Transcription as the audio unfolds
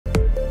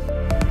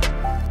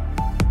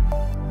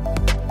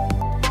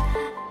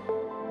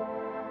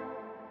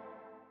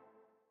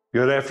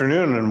Good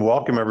afternoon and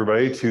welcome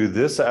everybody to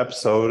this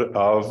episode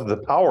of the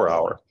Power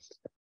Hour.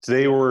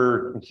 Today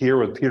we're here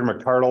with Peter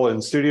McArdle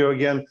in studio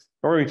again.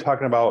 We're going to be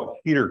talking about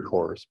heater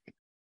cores.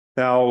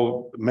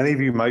 Now, many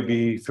of you might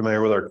be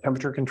familiar with our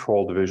temperature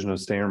control division of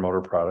Standard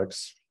Motor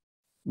Products,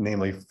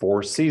 namely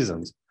Four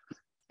Seasons.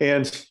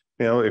 And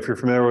if you're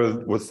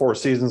familiar with Four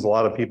Seasons, a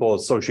lot of people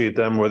associate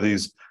them with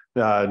these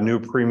new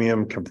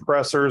premium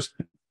compressors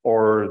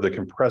or the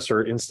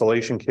compressor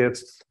installation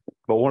kits.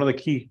 But one of the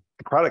key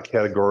product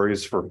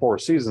categories for Four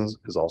Seasons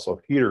is also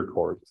heater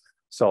cores.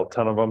 Sell a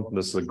ton of them.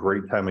 This is a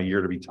great time of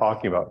year to be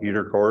talking about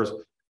heater cores,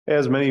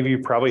 as many of you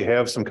probably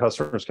have some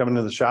customers coming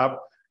to the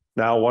shop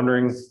now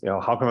wondering,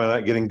 how come I'm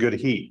not getting good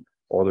heat,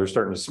 or they're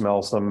starting to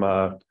smell some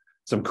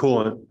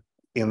coolant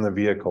in the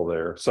vehicle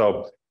there.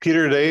 So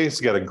Peter today has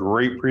got a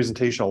great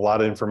presentation, a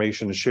lot of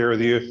information to share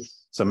with you,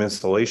 some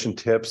installation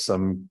tips,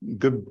 some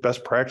good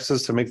best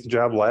practices to make the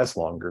job last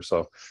longer.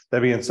 So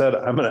that being said,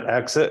 I'm going to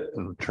exit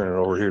and turn it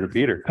over here to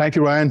Peter. Thank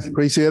you, Ryan.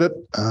 Appreciate it.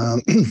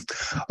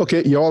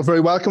 Okay, you're all very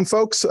welcome,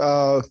 folks.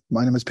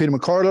 My name is Peter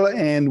McArdle,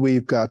 and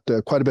we've got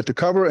quite a bit to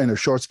cover in a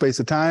short space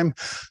of time.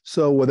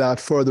 So without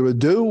further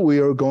ado, we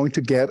are going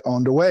to get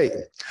underway.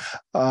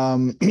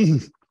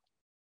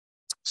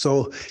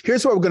 So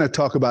here's what we're going to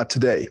talk about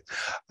today.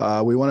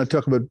 We want to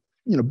talk about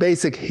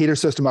basic heater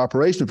system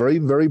operation, very,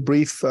 very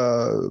brief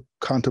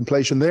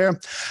contemplation there.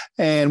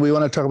 And we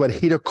want to talk about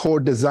heater core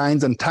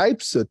designs and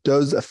types. It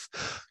does,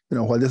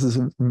 while this is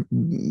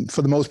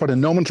for the most part a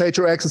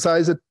nomenclature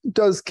exercise, it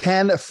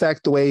can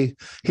affect the way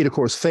heater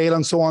cores fail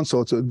and so on.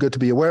 So it's good to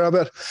be aware of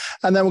it.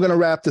 And then we're going to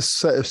wrap this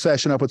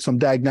session up with some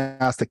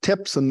diagnostic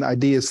tips and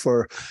ideas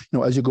for,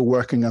 as you go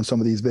working on some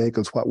of these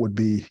vehicles, what would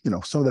be,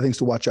 some of the things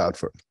to watch out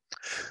for.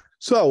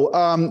 So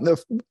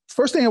the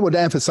first thing I would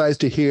emphasize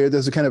to here,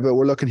 there's a kind of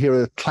we're looking here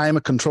at a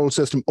climate control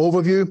system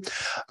overview.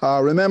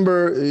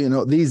 Remember,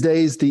 these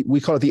days we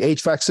call it the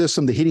HVAC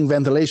system, the heating,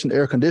 ventilation,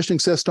 air conditioning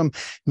system,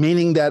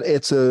 meaning that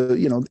it's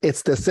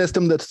it's the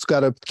system that's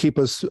got to keep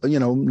us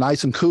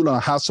nice and cool on a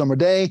hot summer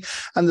day,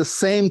 and the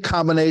same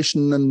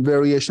combination and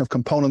variation of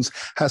components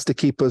has to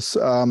keep us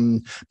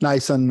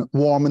nice and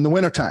warm in the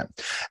wintertime.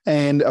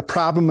 And a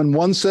problem in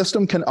one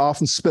system can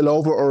often spill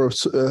over or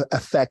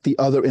affect the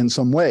other in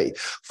some way.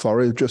 For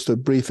just a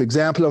brief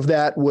example of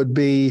that would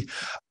be,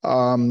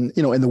 in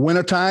the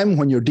wintertime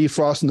when you're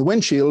defrosting the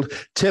windshield,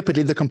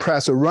 typically the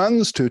compressor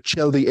runs to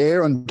chill the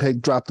air and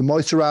drop the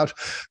moisture out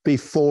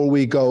before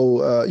we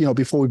go,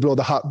 before we blow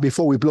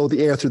the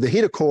air through the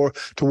heater core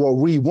to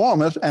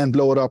rewarm it and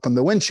blow it up on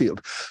the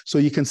windshield. So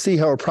you can see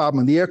how a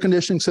problem in the air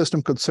conditioning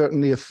system could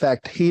certainly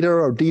affect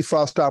heater or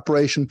defrost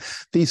operation.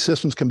 These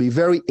systems can be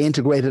very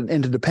integrated and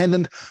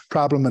interdependent.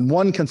 Problem in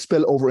one can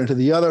spill over into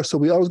the other. So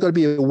we always got to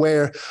be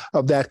aware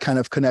of that kind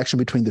of connection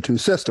between the two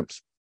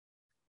systems.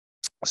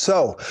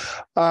 So,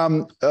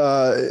 so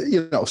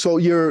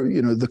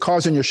you're, the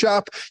car's in your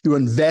shop, you're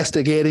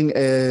investigating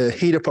a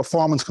heater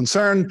performance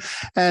concern,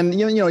 and,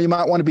 you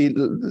might want to be,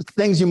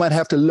 things you might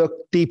have to look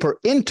deeper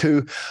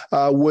into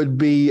would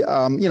be,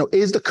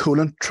 is the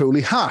coolant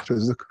truly hot?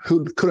 Is the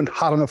coolant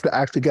hot enough to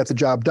actually get the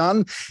job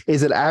done?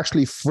 Is it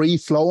actually free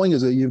flowing?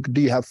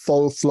 Do you have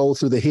full flow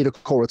through the heater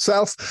core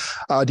itself?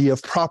 Do you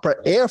have proper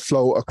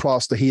airflow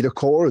across the heater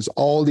core? Is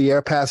all the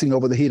air passing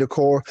over the heater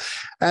core?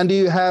 And do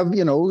you have,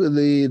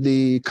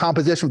 the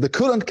composition of the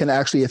coolant can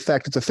actually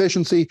affect its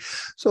efficiency.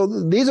 So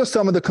these are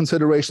some of the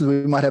considerations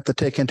we might have to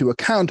take into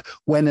account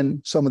when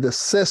in some of the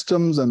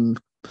systems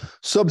and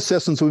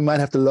subsystems we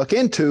might have to look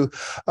into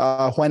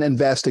when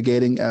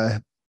investigating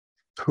a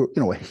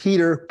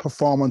heater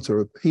performance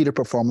or heater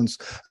performance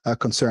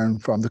concern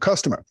from the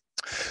customer.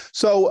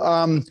 So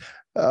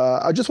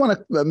I just want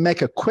to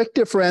make a quick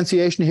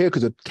differentiation here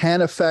because it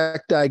can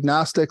affect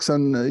diagnostics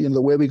and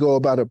the way we go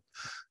about it.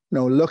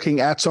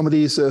 Looking at some of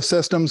these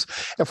systems.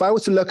 If I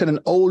was to look at an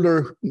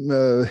older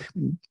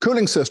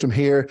cooling system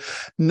here,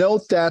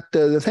 note that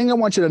the thing I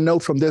want you to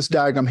note from this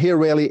diagram here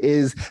really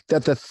is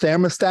that the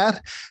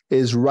thermostat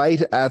is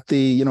right at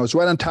the, it's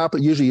right on top,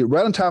 usually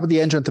right on top of the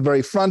engine at the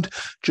very front,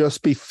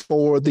 just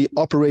before the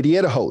upper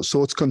radiator hose.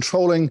 So it's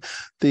controlling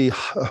the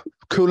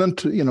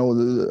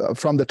coolant,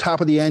 from the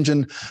top of the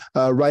engine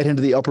right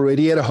into the upper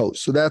radiator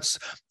hose. So that's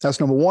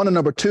number one. And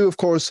number two, of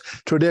course,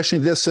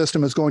 traditionally this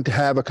system is going to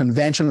have a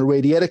conventional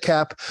radiator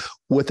cap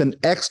with an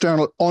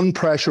external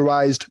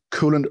unpressurized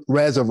coolant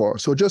reservoir.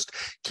 So just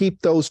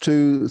keep those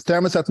two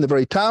thermostats in the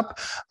very top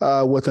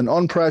with an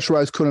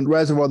unpressurized coolant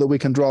reservoir that we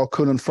can draw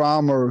coolant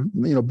from or,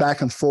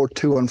 back and forth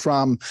to and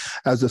from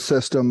as the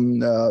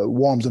system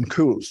warms and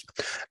cools.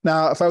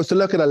 Now, if I was to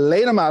look at a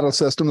later model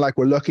system like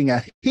we're looking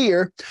at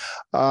here,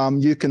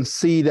 you can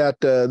see that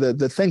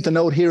the thing to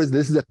note here is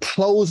this is a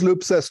closed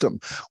loop system.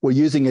 We're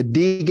using a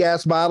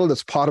degas bottle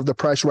that's part of the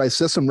pressurized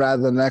system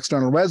rather than an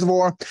external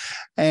reservoir.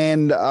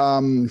 And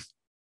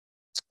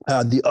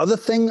The other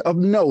thing of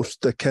note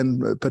that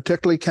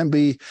particularly can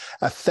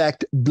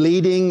affect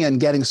bleeding and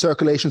getting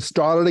circulation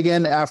started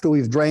again after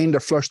we've drained or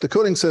flushed the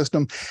cooling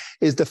system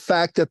is the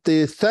fact that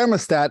the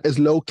thermostat is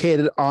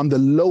located on the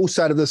low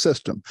side of the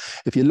system.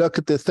 If you look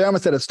at the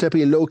thermostat, it's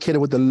typically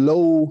located with the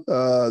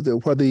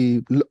where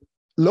the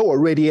lower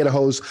radiator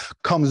hose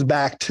comes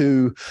back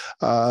to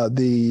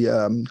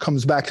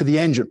the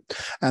engine,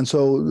 and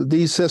so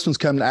these systems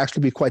can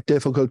actually be quite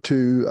difficult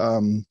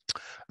to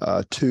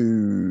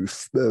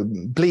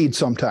bleed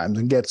sometimes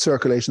and get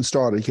circulation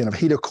started. You can have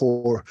heater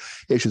core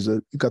issues.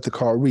 You got the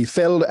car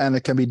refilled, and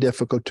it can be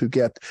difficult to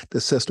get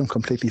the system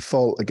completely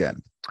full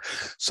again.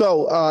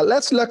 So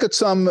let's look at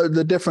some of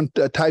the different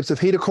types of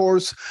heater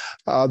cores.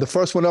 The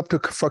first one up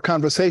for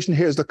conversation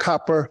here is the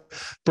copper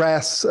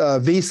brass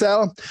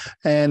V-cell,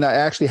 and I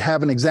actually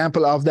have an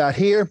example of that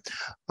here.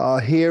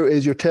 Here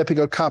is your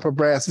typical copper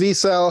brass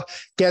V-cell.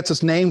 Gets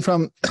its name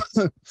from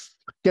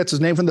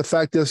the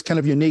fact there's kind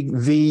of unique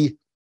V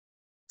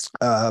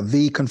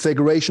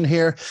configuration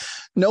here.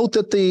 Note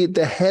that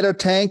the header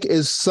tank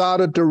is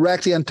soldered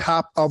directly on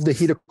top of the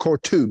heater core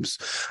tubes.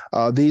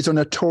 These are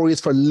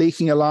notorious for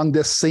leaking along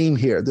this seam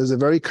here. There's a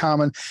very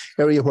common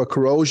area where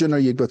corrosion or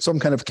you've got some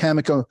kind of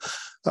chemical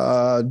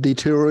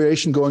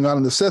deterioration going on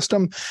in the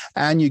system,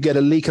 and you get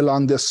a leak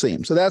along this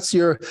seam. So that's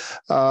your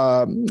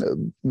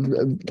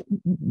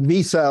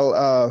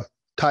V-cell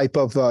type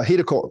of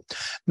heater core.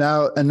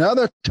 Now,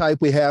 another type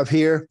we have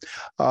here,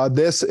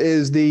 this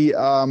is the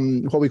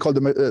what we call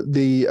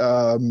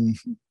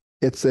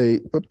it's a,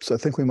 oops, I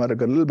think we might have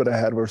got a little bit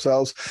ahead of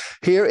ourselves.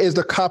 Here is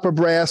the copper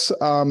brass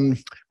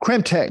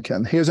crimp tank,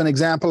 and here's an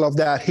example of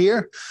that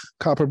here,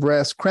 copper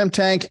brass crimp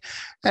tank.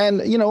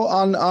 And, you know,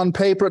 on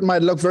paper, it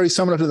might look very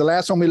similar to the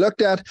last one we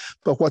looked at,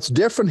 but what's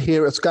different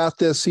here, it's got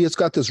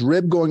this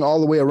rib going all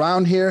the way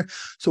around here.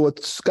 So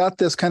it's got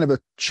this kind of a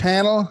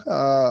channel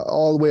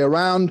all the way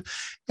around,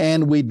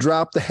 and we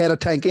drop the header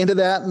tank into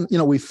that, and, you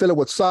know, we fill it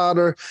with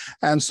solder.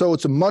 And so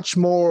it's much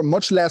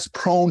less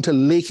prone to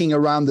leaking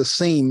around the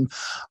seam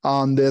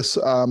on this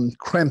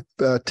crimp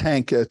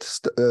tank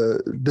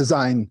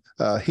design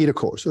heater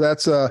core. So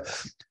that's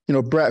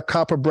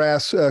copper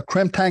brass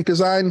crimp tank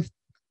design.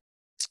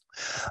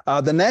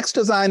 The next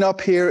design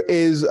up here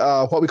is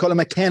what we call a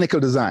mechanical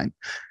design.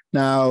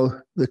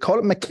 Now, they call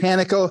it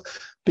mechanical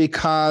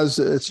because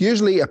it's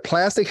usually a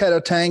plastic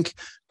header tank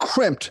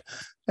crimped,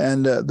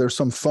 and there's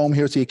some foam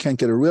here so you can't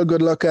get a real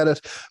good look at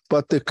it,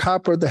 but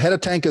the header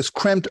tank is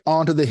crimped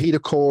onto the heater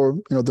core,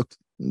 you know,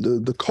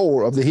 the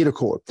core of the heater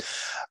core.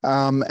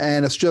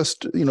 And it's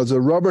just, you know,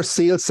 the rubber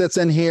seal sits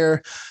in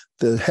here.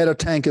 The header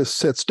tank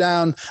sits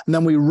down, and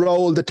then we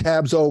roll the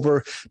tabs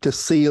over to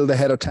seal the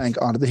header tank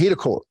onto the heater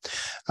core.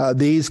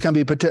 These can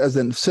be, as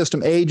the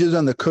system ages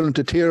and the coolant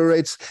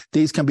deteriorates,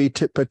 these can be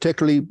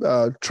particularly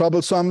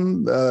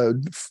troublesome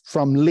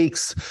from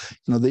leaks.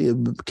 You know,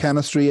 the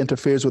chemistry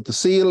interferes with the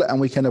seal, and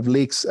we can have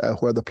leaks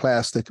where the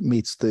plastic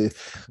meets the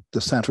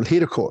central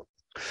heater core.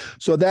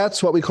 So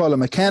that's what we call a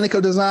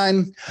mechanical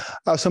design.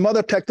 Some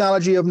other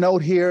technology of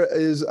note here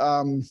is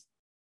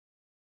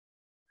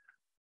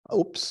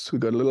oops, we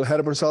got a little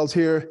ahead of ourselves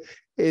here.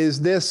 Is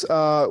this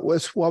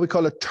was what we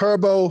call a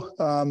turbo?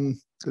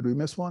 Did we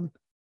miss one?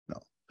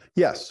 No.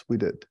 Yes, we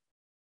did.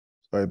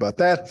 Sorry about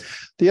that.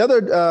 The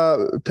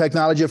other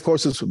technology, of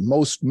course, is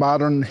most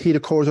modern heater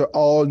cores are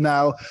all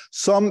now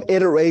some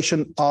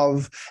iteration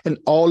of an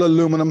all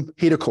aluminum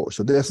heater core.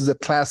 So this is a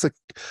classic.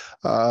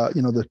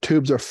 The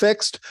tubes are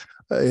fixed.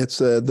 It's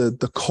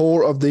the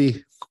core of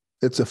the.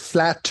 It's a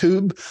flat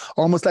tube,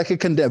 almost like a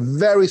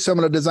very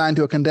similar design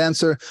to a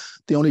condenser.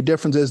 The only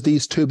difference is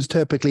these tubes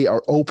typically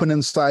are open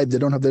inside. They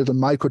don't have the little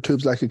micro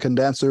tubes like a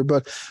condenser,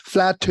 but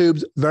flat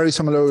tubes, very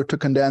similar to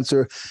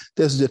condenser.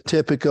 This is a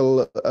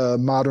typical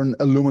modern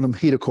aluminum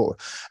heater core.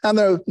 And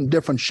there are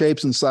different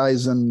shapes and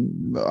sizes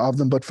of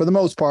them, but for the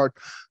most part,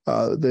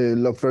 they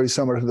look very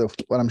similar to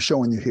what I'm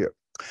showing you here.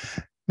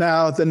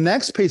 Now, the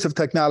next piece of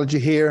technology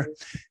here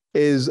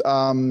is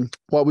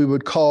what we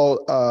would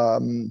call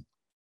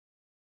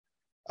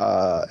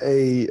what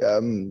we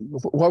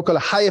call a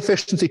high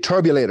efficiency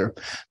turbulator.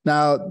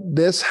 Now,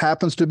 this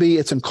happens to be,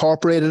 it's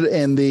incorporated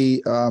in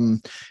the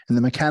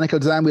mechanical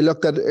design we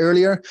looked at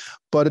earlier,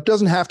 but it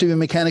doesn't have to be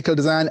mechanical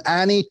design.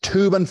 Any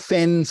tube and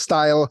fin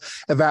style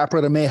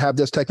evaporator may have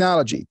this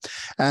technology.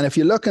 And if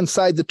you look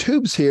inside the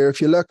tubes here,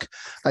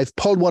 I've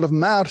pulled one of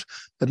them out.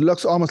 It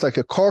looks almost like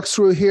a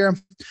corkscrew here.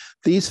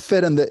 These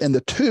fit in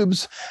the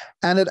tubes,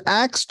 and it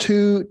acts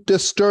to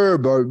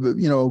disturb or,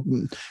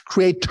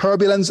 create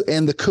turbulence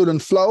in the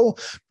coolant flow,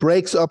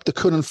 breaks up the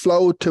coolant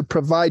flow to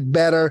provide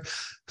better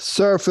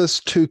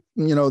surface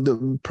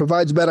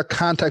provides better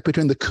contact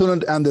between the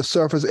coolant and the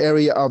surface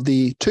area of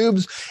the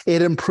tubes.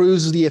 It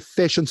improves the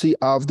efficiency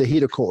of the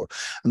heater core.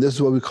 And this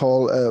is what we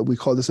call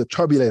this a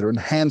turbulator,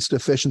 enhanced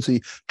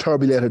efficiency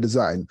turbulator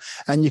design.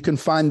 And you can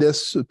find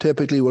this,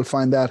 typically we'll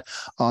find that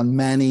on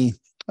many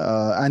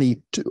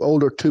any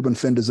older tube and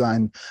fin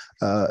design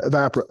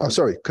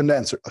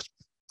condenser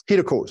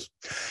heater cores.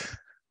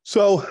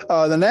 So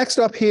the next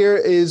up here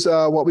is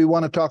what we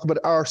want to talk about,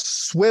 our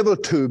swivel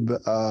tube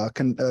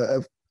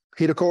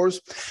heater cores.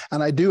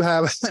 And I do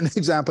have an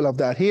example of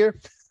that here.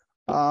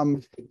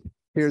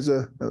 Here's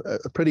a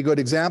pretty good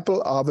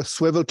example of a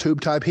swivel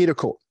tube type heater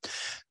core.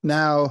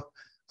 Now,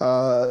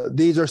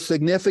 these are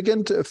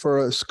significant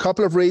for a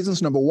couple of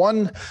reasons. Number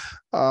one,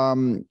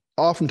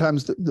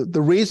 oftentimes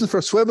the reason for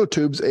swivel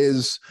tubes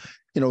is,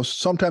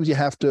 sometimes you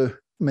have to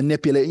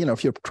manipulate,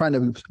 if you're trying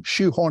to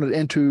shoehorn it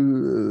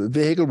into a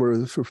vehicle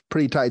where for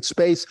pretty tight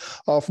space,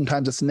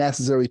 oftentimes it's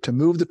necessary to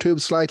move the tube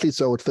slightly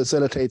so it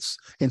facilitates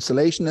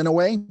installation in a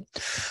way.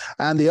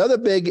 And the other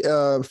big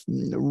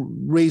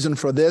reason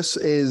for this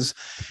is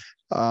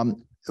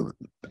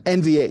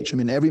NVH. I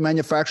mean, every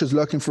manufacturer is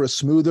looking for a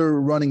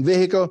smoother running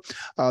vehicle.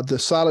 The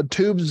solid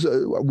tubes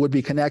would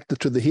be connected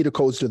to the heater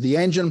cores to the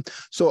engine.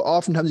 So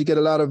oftentimes you get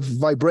a lot of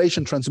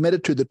vibration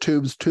transmitted to the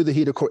tubes, to the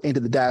heater core, into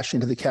the dash,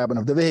 into the cabin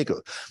of the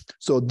vehicle.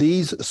 So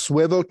these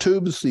swivel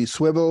tubes, these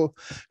swivel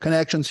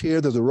connections here,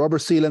 there's a rubber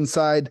seal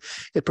inside.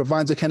 It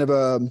provides a kind of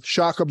a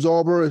shock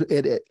absorber.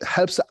 It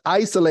helps to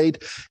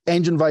isolate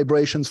engine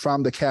vibrations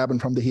from the cabin,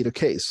 from the heater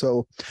case.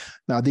 So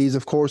now these,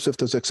 of course, if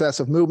there's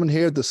excessive movement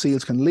here, the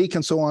seals can leak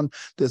and so on.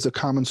 There's a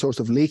common source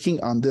of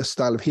leaking on this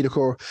style of heater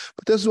core,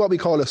 but this is what we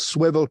call a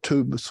swivel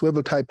tube,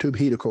 swivel type tube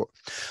heater core.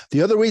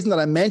 The other reason that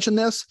I mention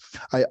this,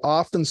 I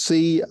often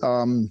see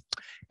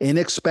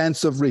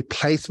inexpensive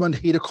replacement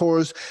heater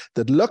cores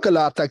that look a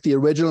lot like the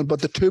original,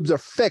 but the tubes are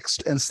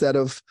fixed instead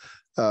of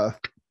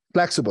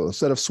flexible,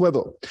 instead of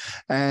swivel.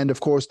 And of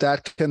course,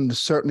 that can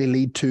certainly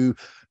lead to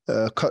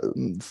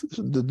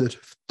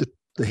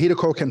the heater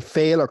core can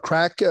fail or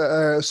crack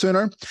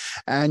sooner.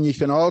 And you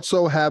can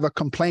also have a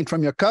complaint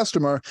from your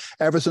customer.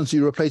 Ever since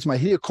you replaced my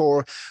heater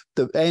core,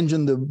 the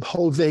engine, the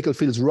whole vehicle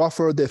feels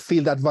rougher. They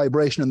feel that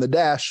vibration in the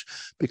dash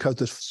because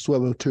the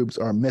swivel tubes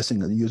are missing.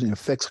 They're using a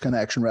fixed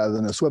connection rather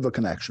than a swivel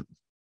connection.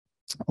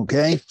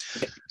 Okay,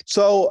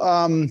 so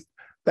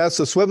that's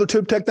the swivel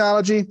tube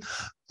technology.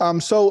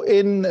 So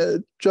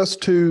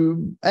just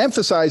to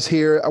emphasize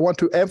here, I want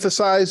to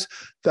emphasize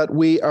that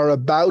we are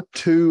about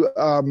to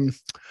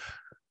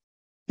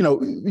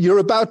you're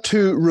about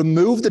to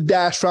remove the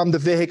dash from the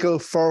vehicle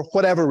for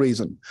whatever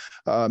reason.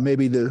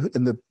 Maybe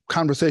in the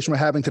conversation we're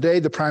having today,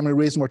 the primary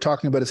reason we're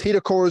talking about is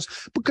heater cores.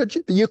 Because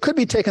you could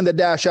be taking the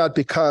dash out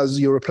because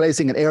you're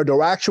replacing an air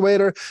door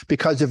actuator,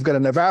 because you've got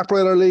an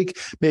evaporator leak,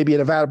 maybe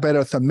an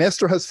evaporator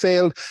thermistor has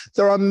failed.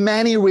 There are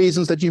many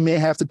reasons that you may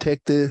have to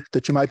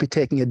that you might be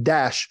taking a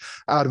dash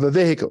out of a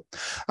vehicle.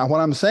 And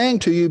what I'm saying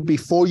to you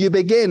before you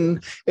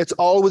begin, it's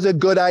always a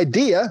good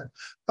idea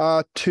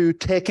to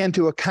take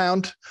into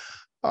account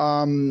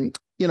are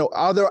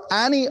there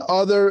any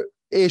other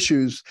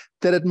issues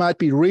that it might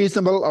be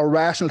reasonable or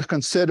rational to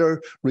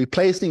consider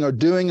replacing or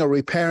doing or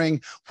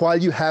repairing while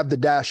you have the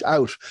dash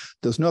out?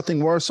 There's nothing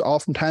worse.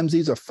 Oftentimes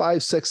these are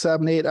 5, 6,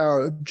 7, 8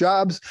 hour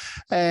jobs.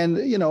 And,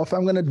 if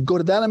I'm going to go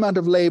to that amount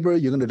of labor,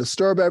 you're going to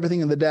disturb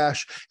everything in the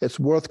dash. It's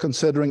worth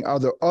considering, are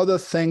there other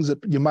things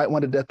that you might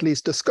want to at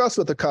least discuss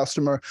with the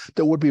customer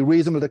that would be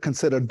reasonable to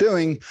consider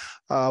doing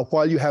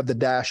while you have the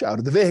dash out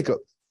of the vehicle?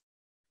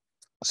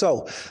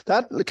 So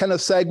that kind of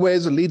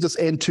segues and leads us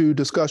into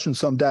discussion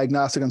some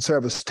diagnostic and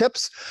service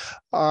tips.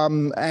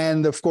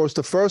 And of course,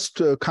 the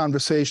first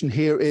conversation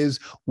here is,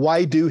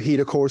 why do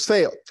heater cores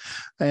fail?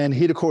 And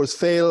heater cores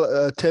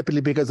fail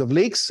typically because of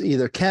leaks,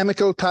 either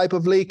chemical type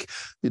of leak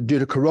due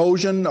to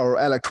corrosion or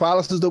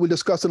electrolysis that we'll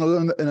discuss in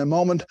a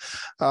moment.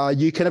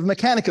 You can have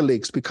mechanical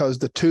leaks because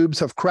the tubes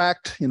have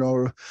cracked,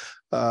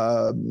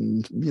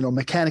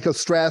 mechanical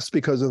stress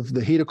because of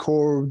the heater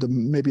core,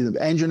 maybe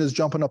the engine is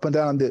jumping up and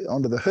down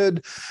under the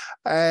hood,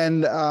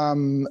 and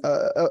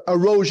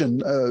erosion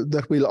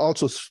that we'll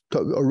also,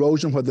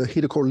 erosion where the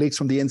heater core leaks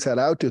from the inside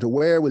out due to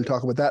wear. We'll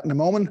talk about that in a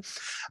moment.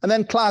 And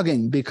then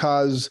clogging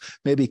because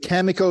maybe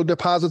chemical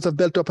deposits have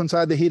built up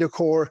inside the heater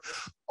core,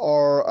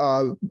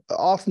 or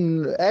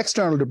often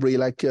external debris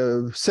like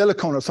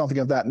silicone or something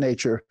of that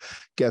nature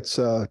gets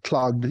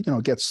clogged,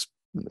 gets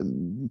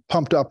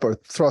pumped up or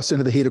thrust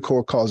into the heater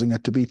core, causing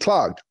it to be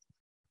clogged.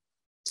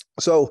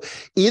 So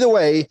either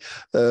way,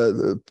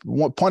 the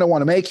one point I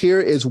want to make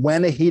here is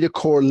when a heater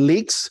core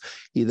leaks,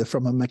 either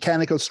from a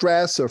mechanical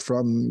stress or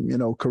from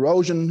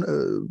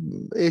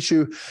corrosion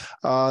issue,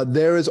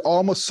 there is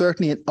almost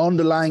certainly an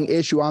underlying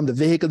issue on the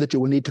vehicle that you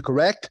will need to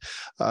correct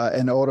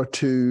in order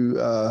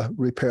to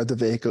repair the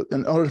vehicle,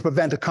 in order to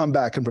prevent a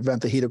comeback and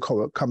prevent the heater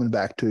core coming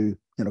back to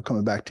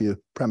you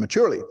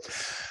prematurely.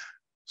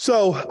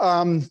 So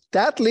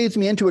that leads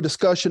me into a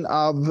discussion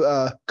of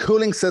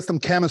cooling system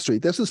chemistry.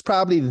 This is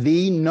probably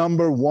the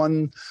number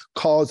one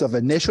cause of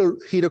initial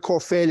heater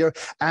core failure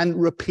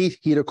and repeat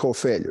heater core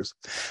failures.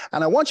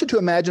 And I want you to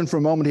imagine for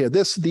a moment here,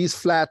 these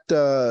flat,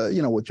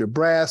 with your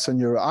brass and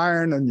your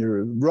iron and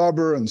your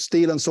rubber and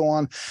steel and so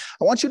on.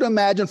 I want you to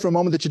imagine for a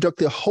moment that you took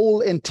the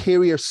whole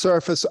interior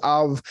surface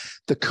of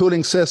the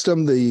cooling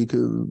system, the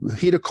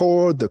heater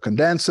core, the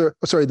condenser,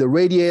 the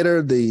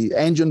radiator, the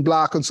engine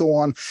block and so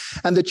on,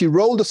 and that you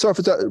rolled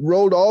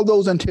rolled all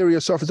those interior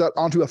surfaces out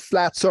onto a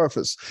flat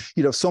surface.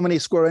 You'd have so many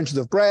square inches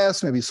of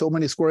brass, maybe so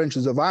many square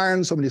inches of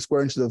iron, so many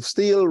square inches of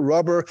steel,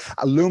 rubber,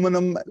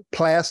 aluminum,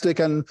 plastic,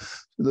 and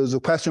there's a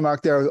question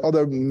mark there,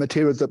 other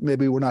materials that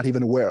maybe we're not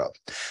even aware of.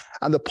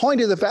 And the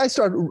point is,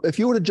 if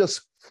you were to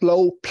just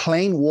flow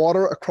plain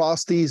water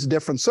across these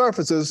different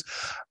surfaces,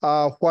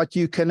 all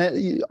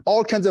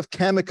kinds of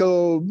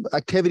chemical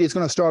activity is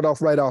going to start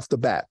off right off the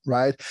bat,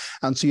 right?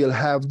 And so you'll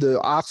have the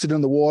oxygen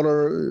in the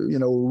water,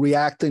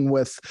 reacting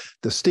with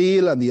the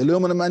steel and the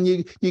aluminum, and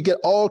you get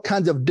all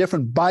kinds of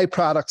different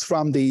byproducts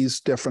from these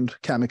different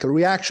chemical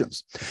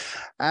reactions.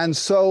 And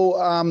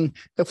so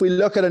if we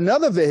look at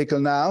another vehicle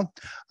now,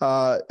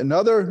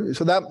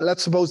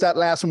 let's suppose that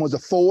last one was a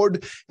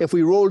Ford. If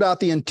we rolled out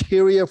the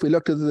interior, if we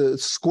looked at the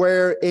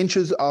square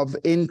inches of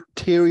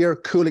interior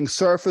cooling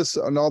surface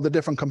and all the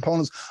different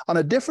components on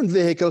a different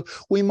vehicle,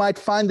 we might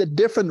find a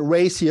different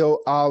ratio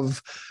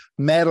of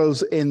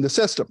metals in the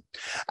system.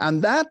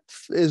 And that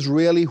is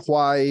really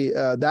why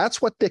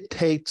that's what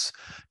dictates,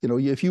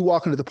 if you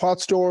walk into the pot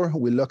store,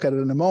 we'll look at it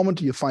in a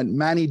moment, you find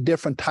many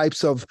different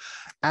types of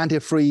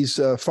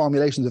antifreeze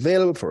formulations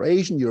available for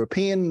Asian,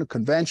 European,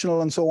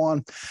 conventional, and so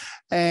on.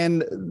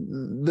 And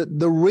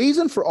the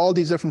reason for all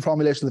these different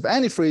formulations of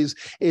antifreeze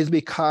is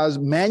because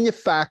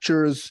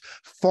manufacturers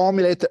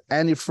formulate the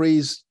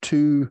antifreeze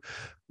to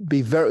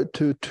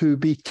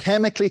be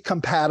chemically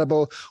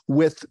compatible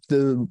with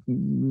the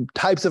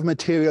types of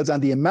materials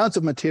and the amounts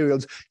of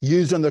materials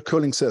used in the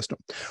cooling system.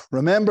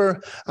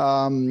 Remember,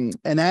 an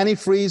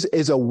antifreeze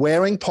is a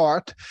wearing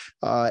part.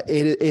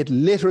 It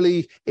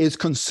literally is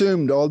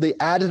consumed. All the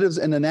additives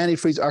in an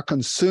antifreeze are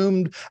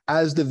consumed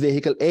as the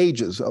vehicle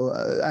ages.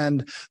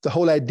 And the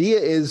whole idea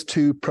is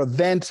to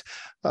prevent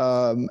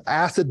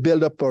acid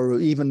buildup or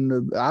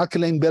even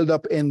alkaline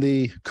buildup in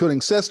the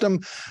cooling system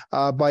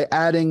by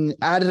adding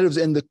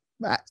additives in the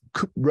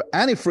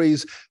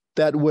antifreeze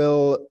that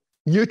will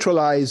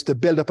neutralize the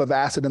buildup of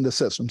acid in the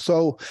system.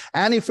 So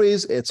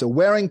antifreeze, it's a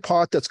wearing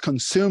part that's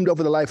consumed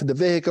over the life of the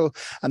vehicle,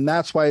 and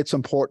that's why it's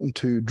important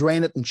to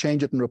drain it and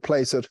change it and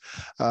replace it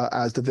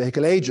as the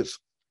vehicle ages.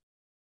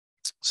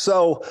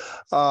 So,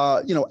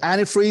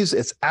 antifreeze,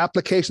 it's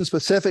application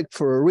specific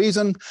for a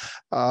reason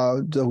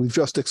that we've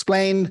just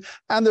explained.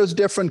 And there's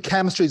different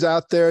chemistries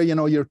out there.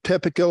 Your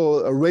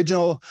typical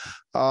original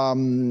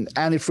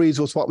antifreeze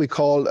was what we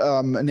call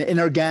an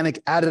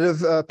inorganic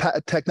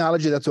additive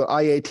technology. That's what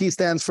IAT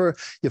stands for.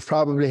 You've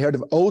probably heard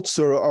of OATS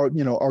or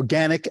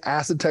organic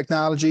acid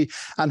technology,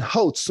 and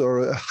HOATS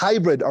or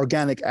hybrid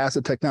organic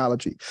acid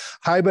technology.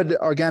 Hybrid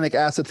organic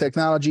acid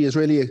technology is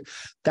really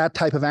that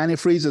type of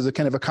antifreeze is a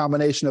kind of a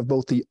combination of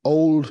both the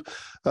old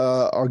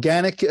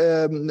organic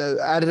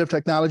additive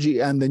technology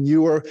and the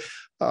newer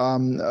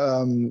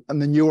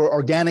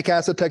organic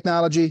acid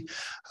technology.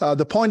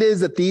 The point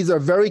is that these are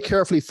very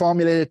carefully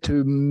formulated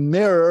to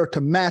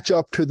match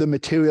up to the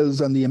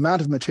materials and the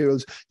amount of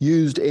materials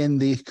used in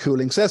the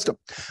cooling system.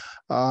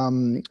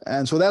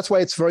 And so that's why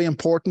it's very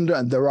important.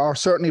 And there are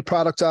certainly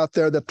products out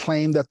there that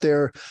claim that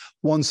they're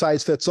one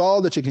size fits all,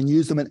 that you can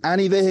use them in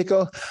any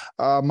vehicle.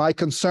 My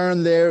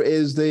concern there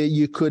is that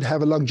you could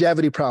have a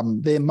longevity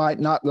problem. They might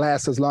not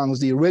last as long as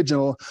the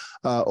original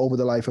over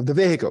the life of the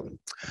vehicle.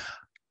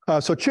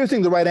 So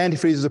choosing the right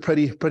antifreeze is a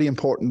pretty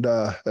important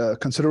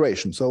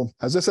consideration. So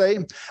as I say,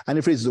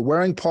 antifreeze is a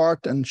wearing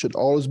part and should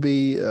always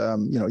be,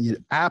 you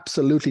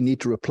absolutely need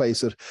to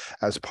replace it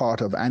as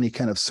part of any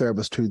kind of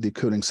service to the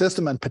cooling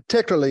system, and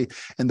particularly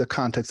in the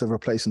context of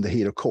replacing the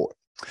heater core.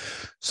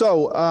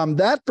 So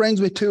that brings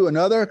me to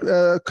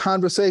another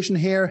conversation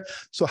here.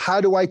 So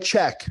how do I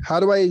check? How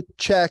do I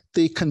check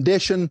the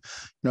condition?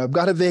 I've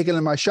got a vehicle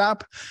in my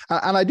shop,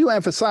 and I do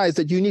emphasize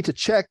that you need to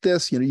check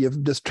this.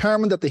 You've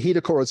determined that the heater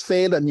core has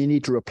failed and you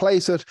need to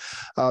replace it.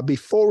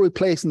 Before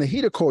replacing the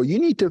heater core, you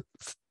need to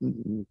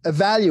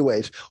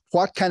evaluate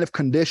what kind of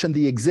condition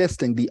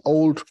the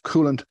old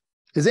coolant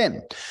is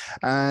in.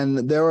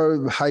 And there are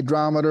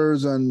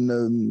hydrometers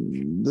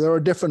and there are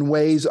different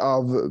ways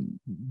of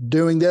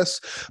doing this,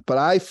 but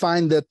I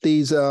find that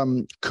these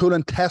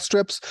coolant test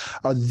strips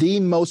are the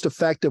most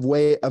effective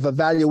way of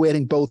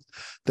evaluating both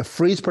the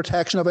freeze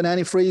protection of an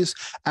antifreeze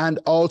and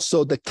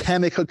also the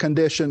chemical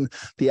condition,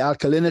 the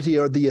alkalinity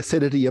or the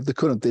acidity of the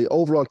coolant, the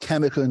overall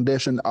chemical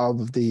condition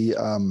of the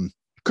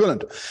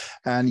coolant.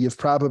 And you've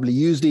probably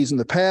used these in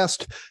the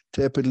past.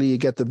 Typically, you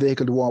get the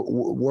vehicle to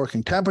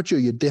working temperature.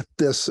 You dip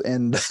this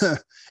in the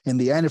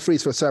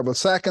antifreeze for several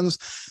seconds.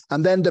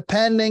 And then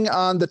depending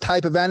on the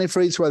type of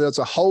antifreeze, whether it's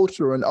a HOAT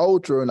or an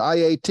OAT or an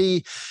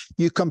IAT,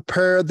 you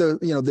compare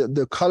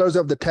the colors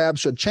of the tabs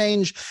should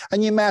change,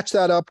 and you match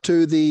that up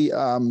to the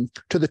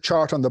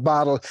chart on the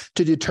bottle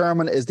to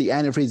determine, is the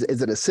antifreeze,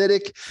 is it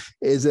acidic?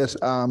 Is it,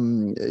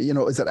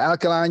 is it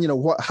alkaline?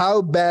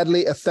 How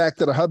badly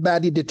affected or how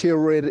badly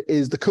deteriorated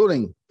is the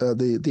cooling,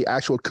 the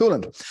actual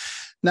coolant?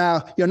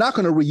 Now, you're not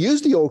going to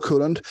reuse the old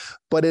coolant,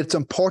 but it's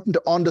important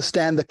to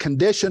understand the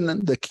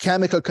condition, the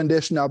chemical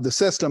condition of the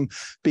system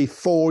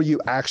before you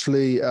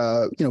actually,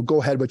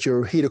 go ahead with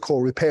your heater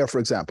core repair, for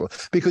example,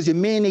 because you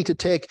may need to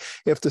take,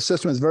 if the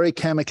system is very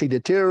chemically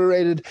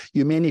deteriorated,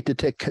 you may need to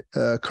take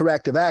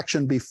corrective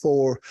action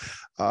before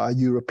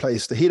you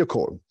replace the heater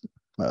core.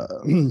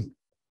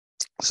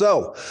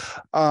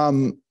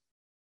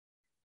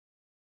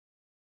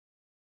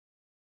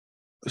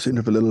 Seem to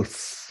have a little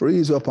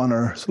freeze up on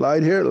our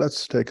slide here.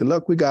 Let's take a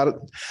look. We got it.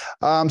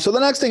 So the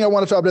next thing I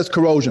want to talk about is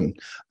corrosion.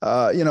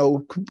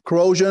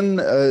 Corrosion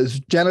is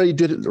generally,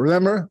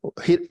 remember,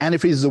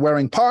 antifreeze is a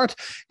wearing part.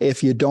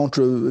 If you don't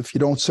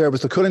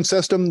service the cooling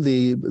system,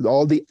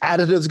 all the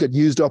additives get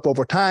used up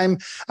over time,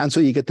 and so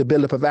you get the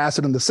buildup of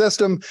acid in the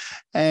system,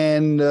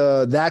 and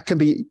that can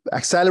be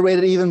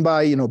accelerated even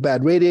by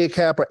bad radiator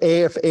cap, or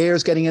if air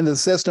is getting into the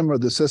system, or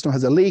the system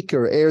has a leak,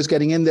 or air is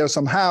getting in there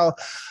somehow.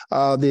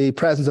 The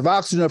presence of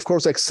oxygen, of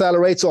course,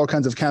 accelerates all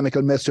kinds of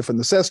chemical mischief in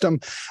the system,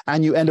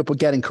 and you end up with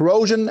getting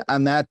corrosion.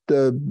 And that,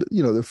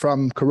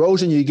 from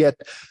corrosion, you get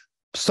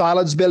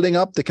solids building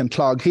up that can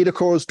clog heater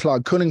cores,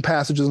 clog cooling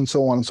passages, and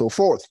so on and so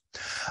forth.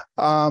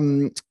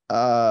 Either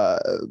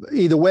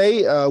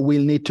way,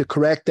 we'll need to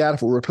correct that.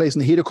 If we're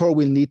replacing the heater core,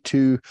 we'll need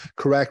to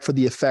correct for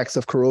the effects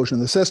of corrosion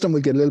in the system.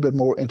 We'll get a little bit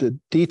more into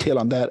detail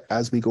on that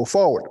as we go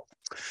forward.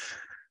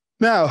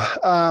 Now,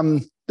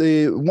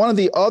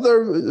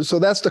 so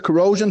that's the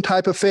corrosion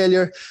type of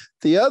failure.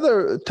 The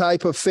other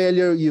type of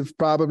failure you've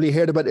probably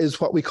heard about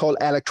is what we call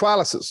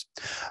electrolysis.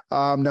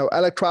 Now,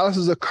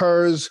 electrolysis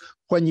occurs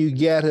when you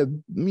get a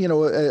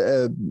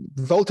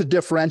voltage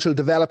differential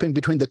developing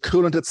between the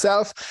coolant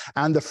itself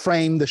and the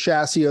frame, the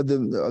chassis, or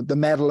the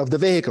metal of the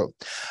vehicle.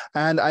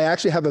 And I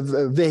actually have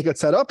a vehicle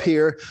set up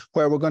here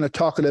where we're going to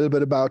talk a little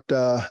bit about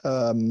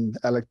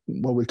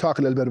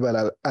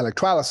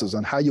electrolysis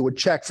and how you would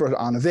check for it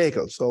on a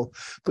vehicle. So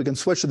if we can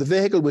switch to the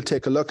vehicle, we'll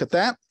take a look at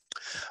that.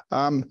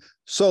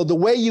 So the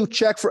way you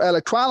check for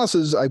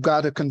electrolysis, I've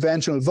got a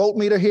conventional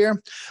voltmeter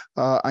here.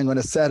 I'm going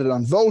to set it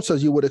on volts,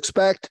 as you would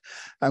expect.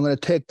 I'm going to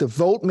take the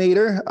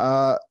voltmeter,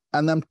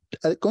 and I'm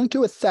going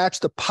to attach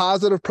the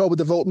positive probe of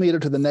the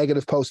voltmeter to the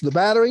negative post of the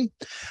battery.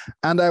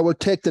 And I will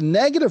take the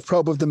negative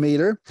probe of the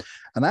meter,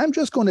 and I'm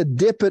just going to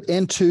dip it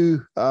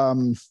into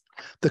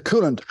the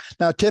coolant.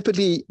 Now,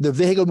 typically, the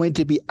vehicle will need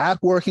to be at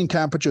working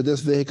temperature. This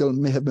vehicle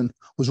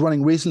was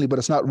running recently, but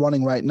it's not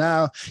running right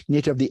now. You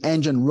need to have the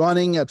engine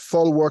running at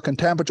full working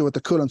temperature with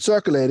the coolant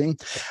circulating.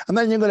 And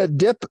then you're going to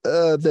dip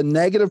the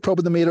negative probe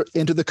of the meter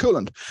into the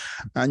coolant.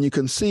 And you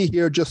can see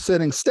here, just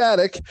sitting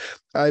static,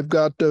 I've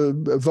got a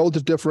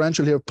voltage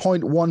differential here,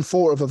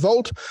 0.14 of a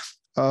volt.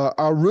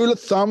 Our rule of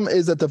thumb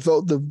is that the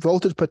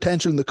voltage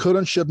potential in the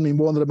coolant shouldn't be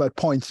more than about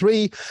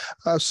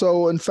 0.3.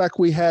 So in fact,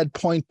 we had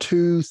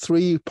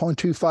 0.23,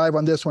 0.25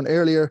 on this one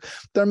earlier.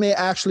 There may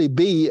actually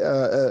be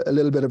a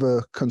little bit of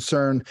a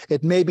concern.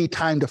 It may be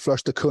time to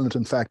flush the coolant,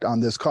 in fact, on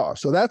this car.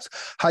 So that's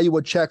how you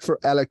would check for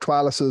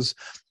electrolysis.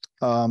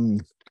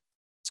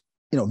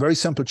 Very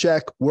simple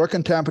check,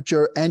 working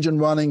temperature, engine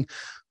running,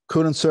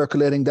 coolant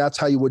circulating. That's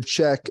how you would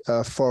check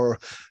for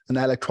an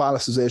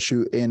electrolysis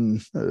issue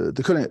in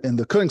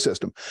the cooling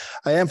system.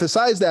 I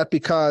emphasize that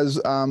because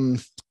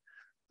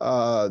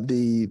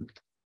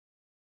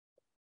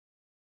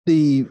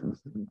the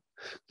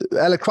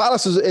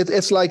electrolysis,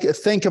 it's like,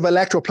 think of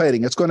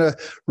electroplating. It's going to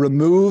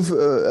remove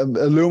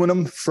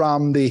aluminum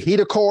from the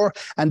heater core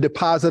and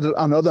deposit it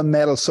on other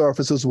metal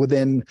surfaces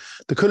within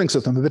the cooling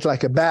system, a bit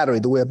like a battery,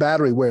 the way a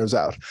battery wears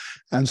out.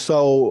 And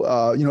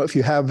so, if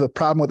you have a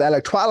problem with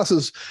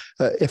electrolysis,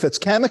 if it's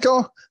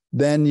chemical,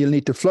 then you'll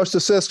need to flush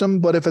the system.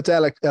 But if it's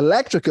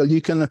electrical,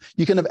 you can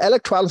have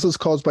electrolysis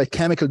caused by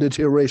chemical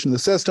deterioration in the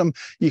system.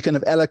 You can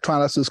have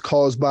electrolysis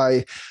caused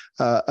by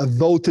a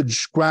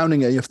voltage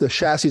grounding. If the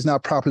chassis is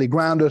not properly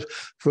grounded,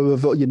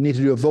 you need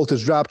to do a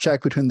voltage drop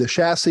check between the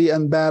chassis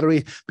and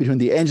battery, between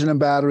the engine and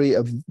battery.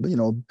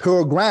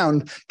 Poor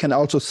ground can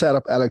also set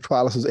up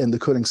electrolysis in the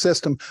cooling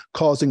system,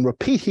 causing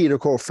repeat heater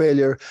core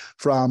failure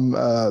from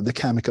the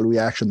chemical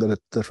reaction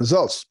that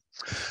results.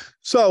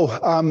 So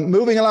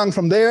moving along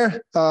from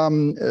there,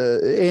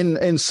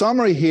 in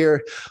summary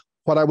here,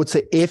 what I would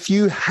say, if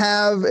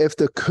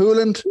the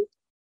coolant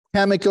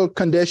chemical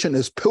condition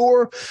is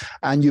poor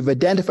and you've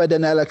identified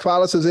an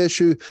electrolysis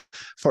issue,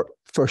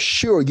 for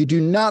sure, you do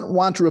not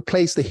want to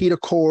replace the heater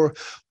core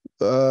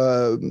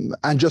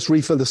and just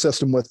refill the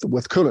system with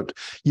coolant.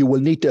 You will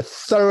need to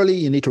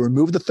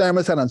remove the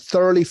thermostat and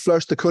thoroughly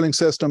flush the cooling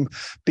system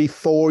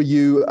before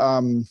you,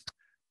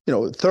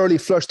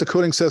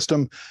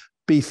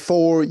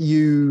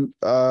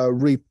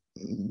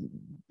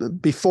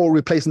 before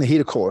replacing the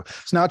heater core.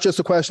 It's not just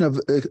a question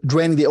of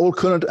draining the old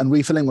coolant and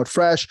refilling with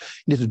fresh.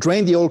 You need to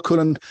drain the old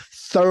coolant,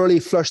 thoroughly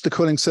flush the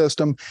cooling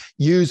system,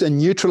 use a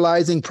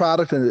neutralizing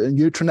product, a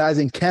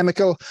neutralizing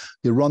chemical.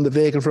 You run the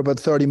vehicle for about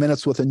 30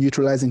 minutes with a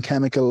neutralizing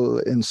chemical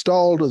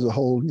installed. As a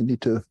whole, you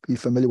need to be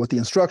familiar with the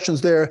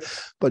instructions there.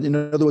 But in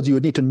other words, you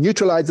would need to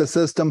neutralize the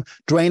system,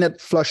 drain it,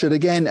 flush it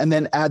again, and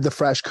then add the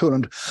fresh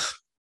coolant.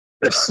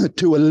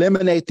 to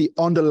eliminate the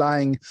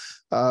underlying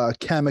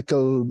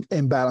chemical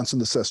imbalance in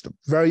the system.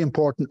 Very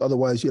important,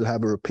 otherwise you'll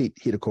have a repeat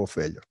heater core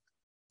failure.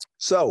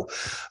 So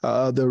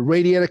the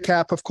radiator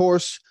cap, of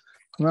course,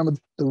 remember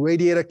the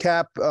radiator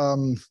cap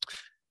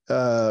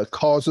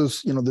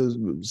causes,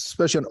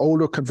 especially on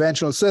older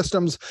conventional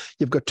systems,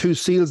 you've got two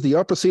seals. The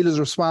upper seal is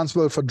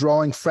responsible for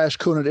drawing fresh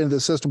coolant into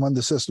the system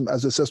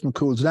as the system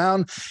cools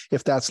down.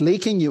 If that's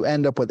leaking, you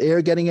end up with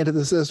air getting into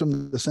the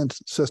system. The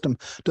system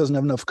doesn't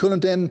have enough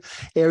coolant in.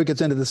 Air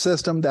gets into the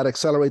system. That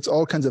accelerates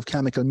all kinds of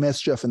chemical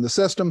mischief in the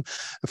system.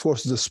 Of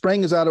course, the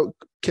spring is out of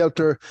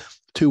kilter,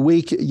 too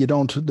weak,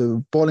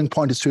 the boiling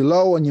point is too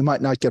low, and you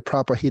might not get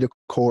proper heater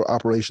core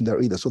operation there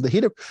either. So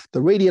the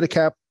radiator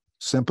cap,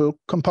 simple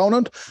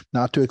component,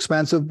 not too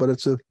expensive, but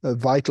it's a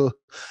vital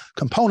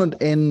component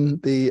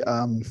in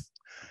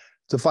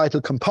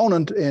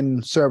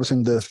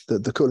servicing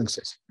the cooling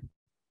system.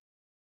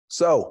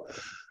 So,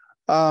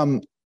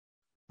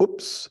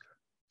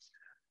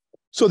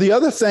 So the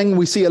other thing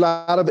we see a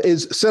lot of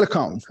is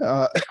silicone.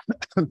 I've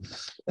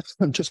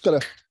just got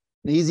an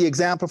easy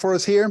example for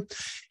us here.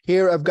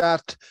 Here I've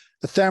got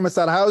the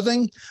thermostat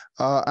housing,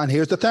 and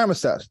here's the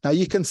thermostat. Now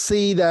you can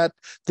see that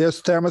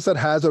this thermostat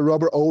has a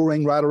rubber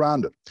O-ring right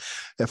around it.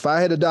 If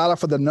I had $1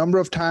 for the number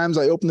of times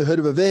I open the hood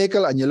of a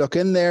vehicle and you look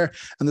in there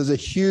and there's a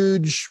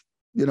huge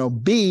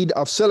bead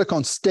of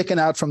silicone sticking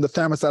out from the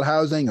thermostat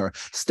housing or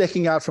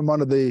sticking out from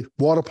under the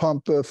water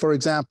pump, for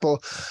example,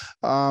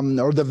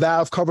 or the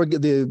valve cover,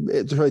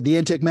 the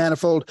intake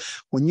manifold.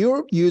 When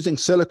you're using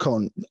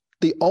silicone,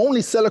 the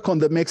only silicone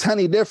that makes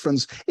any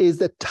difference is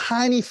the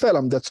tiny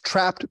film that's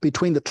trapped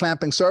between the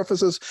clamping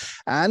surfaces.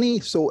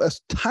 So a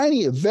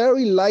tiny,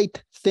 very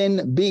light,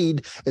 thin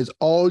bead is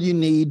all you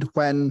need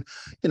when,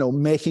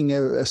 making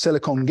a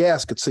silicone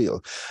gasket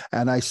seal.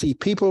 And I see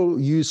people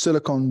use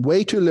silicone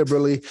way too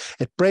liberally.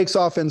 It breaks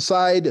off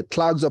inside. It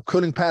clogs up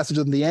cooling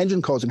passages in the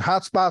engine, causing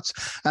hot spots.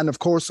 And of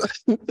course,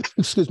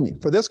 excuse me,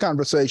 for this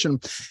conversation,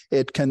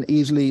 it can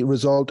easily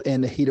result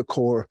in a heater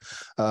core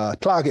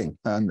clogging.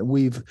 And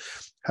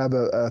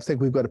I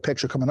think we've got a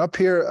picture coming up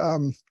here.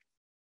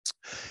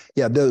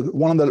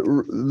 One of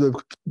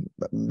the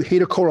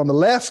heater core on the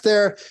left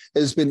there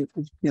has been,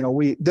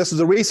 this is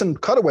a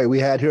recent cutaway we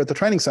had here at the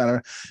training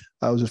center.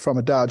 It was from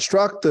a Dodge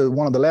truck. The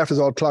one on the left is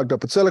all clogged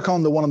up with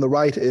silicone. The one on the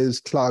right is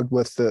clogged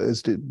with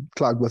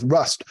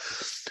rust.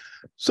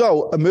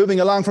 So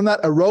moving along from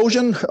that,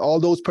 erosion, all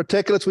those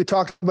particulates we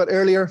talked about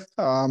earlier.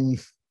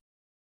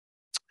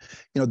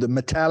 The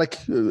metallic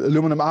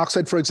aluminum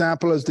oxide, for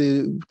example, as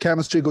the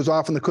chemistry goes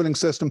off in the cooling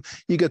system,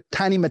 you get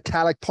tiny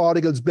metallic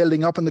particles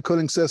building up in the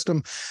cooling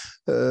system.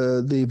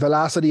 The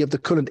velocity of the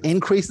coolant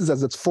increases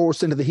as it's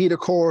forced into the heater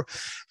core.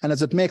 And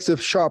as it makes a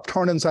sharp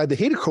turn inside the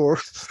heater core,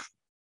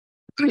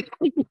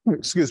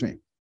 excuse me,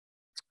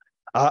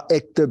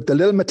 the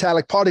little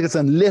metallic particles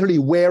can literally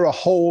wear a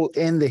hole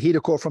in the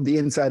heater core from the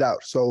inside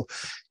out. So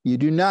you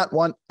do not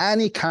want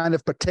any kind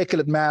of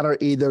particulate matter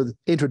either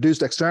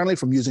introduced externally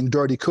from using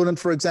dirty coolant,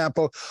 for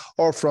example,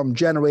 or from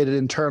generated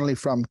internally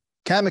from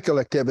chemical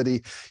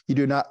activity. You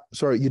do not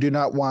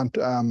want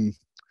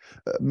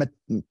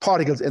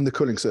particles in the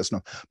cooling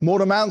system.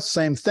 Motor mounts,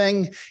 same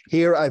thing.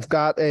 Here I've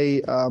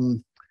actually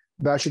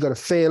got a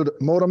failed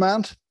motor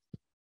mount.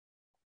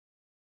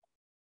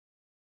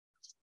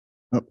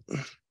 Oh,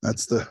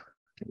 that's the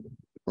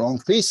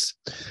wrong piece.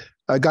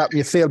 I got me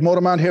a failed motor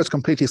mount here. It's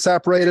completely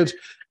separated.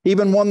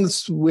 Even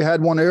we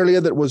had one earlier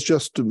that was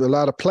just a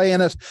lot of play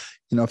in it.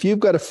 If you've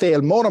got a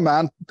failed motor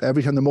mount,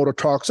 every time the motor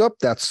torques up,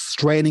 that's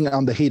straining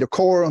on the heater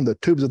core, on the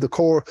tubes of the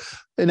core,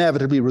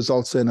 inevitably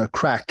results in a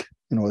crack,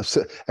 a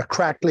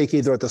crack leak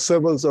either at the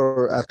swivels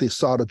or at the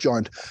solder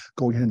joint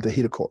going into the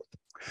heater core.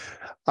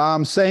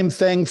 Same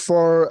thing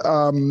for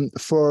the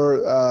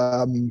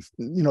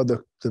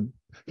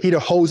heater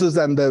hoses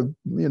and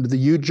the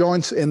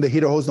U-joints in the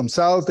heater hose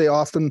themselves. They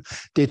often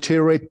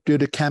deteriorate due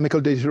to chemical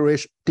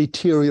deterioration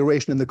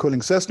in the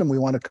cooling system.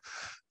 You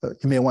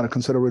may want to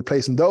consider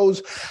replacing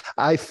those.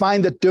 I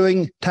find that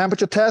doing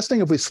temperature testing,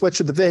 if we switch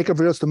to the vehicle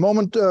for just a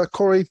moment,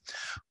 Corey,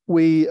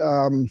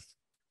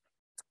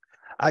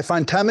 I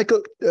find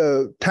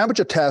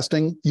temperature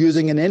testing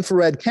using an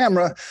infrared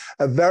camera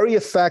a very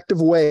effective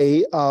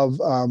way of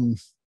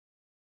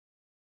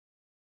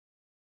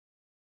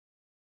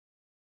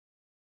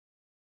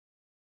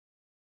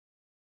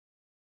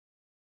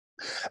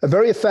Now,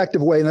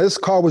 this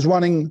car was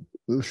running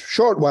a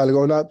short while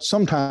ago, not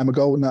some time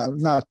ago,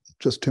 not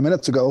just 2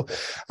 minutes ago.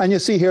 And you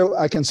see here,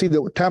 I can see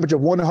the temperature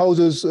of one hose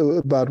is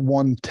about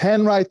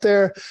 110 right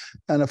there.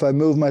 And if I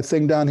move my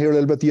thing down here a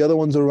little bit, the other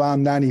one's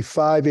around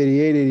 95,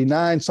 88,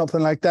 89,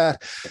 something like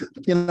that.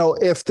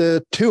 If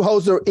the two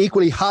hoses are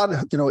equally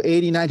hot,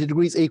 80, 90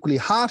 degrees equally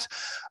hot,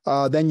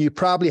 then you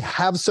probably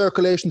have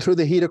circulation through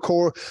the heater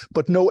core,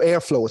 but no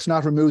airflow. It's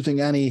not removing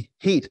any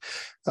heat.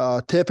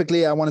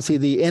 Typically, I want to see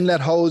the inlet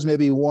hose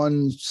maybe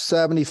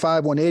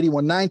 175, 180,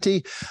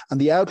 190, and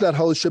the outlet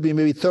hose should be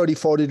maybe 30,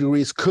 40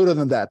 degrees cooler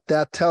than that.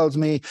 That tells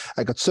me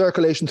I got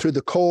circulation through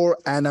the core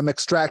and I'm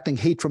extracting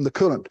heat from the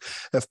coolant.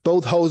 If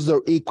both hoses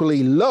are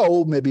equally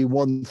low, maybe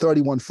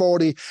 130,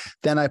 140,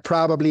 then I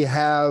probably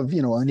have,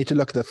 I need to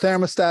look at the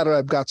thermostat, or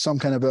I've got some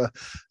kind of a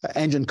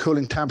engine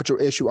cooling temperature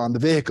issue on the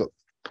vehicle.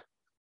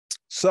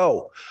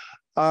 So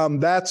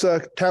that's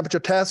temperature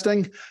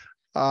testing.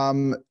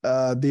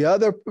 The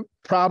other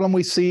problem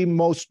we see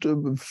most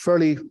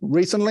fairly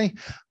recently,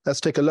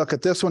 let's take a look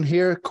at this one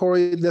here,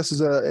 Corey. This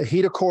is a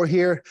heater core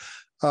here.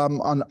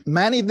 On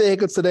many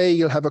vehicles today,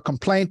 you'll have a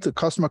complaint. The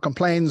customer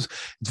complains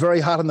it's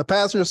very hot on the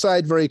passenger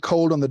side, very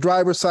cold on the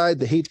driver's side.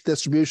 The heat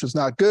distribution is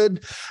not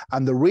good.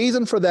 And the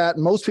reason for that,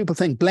 most people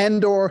think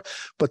blend door,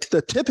 but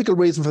the typical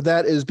reason for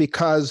that is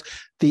because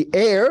the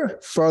air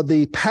for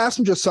the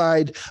passenger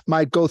side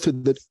might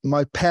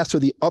pass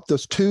through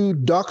there's two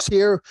ducts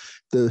here.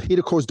 The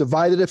heater core is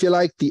divided, if you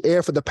like. The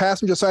air for the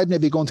passenger side may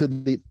be going to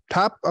the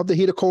top of the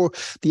heater core.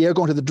 The air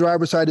going to the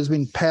driver's side is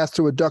being passed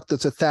through a duct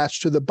that's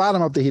attached to the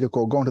bottom of the heater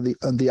core, going to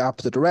in the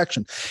opposite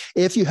direction.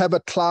 If you have a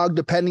clog,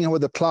 depending on where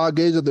the clog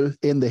is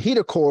in the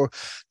heater core,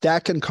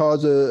 that can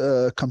cause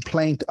a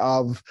complaint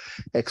of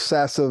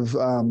excessive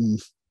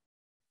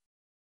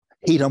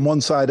heat on one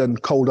side and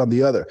cold on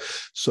the other.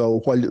 So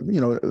while,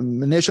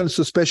 initial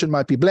suspicion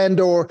might be blend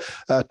door,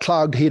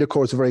 clogged heater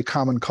core is a very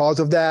common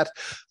cause of that.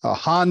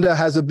 Honda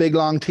has a big,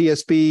 long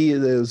TSB. It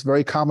was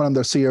very common on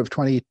their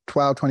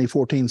 2012,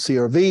 2014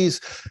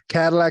 CRVs.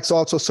 Cadillacs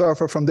also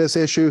suffer from this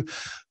issue.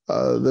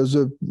 There's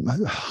a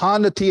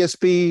Honda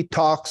TSB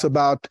talks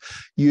about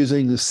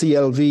using the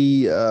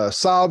CLV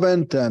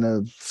solvent and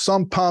a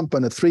sump pump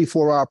and a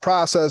 3-4 hour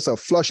process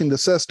of flushing the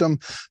system.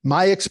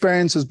 My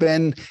experience has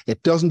been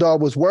it doesn't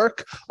always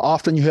work.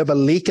 Often you have a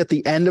leak at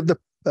the end of the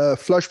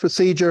flush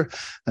procedure.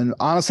 And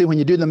honestly, when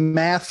you do the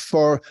math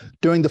for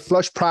doing the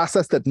flush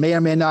process that may or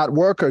may not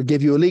work or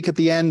give you a leak at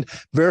the end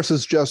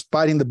versus just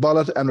biting the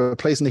bullet and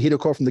replacing the heater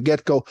core from the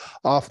get-go,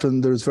 often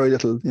there's very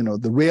little,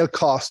 the real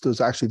cost, there's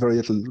actually very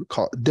little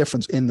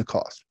difference in the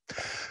cost.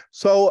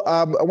 So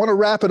I want to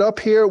wrap it up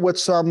here with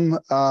some,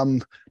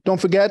 don't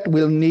forget,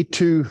 we'll need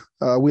to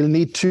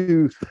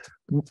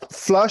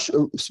flush,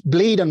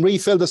 bleed, and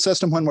refill the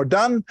system when we're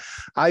done.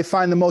 I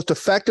find the most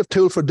effective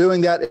tool for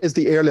doing that is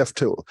the airlift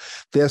tool.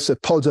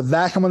 It pulls a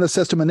vacuum on the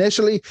system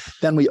initially,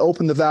 then we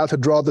open the valve to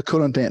draw the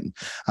coolant in.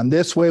 And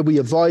this way we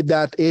avoid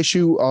that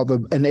issue of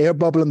an air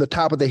bubble in the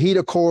top of the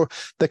heater core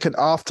that can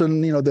often,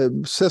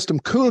 the system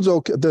cools,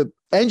 the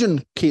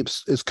engine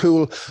is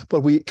cool,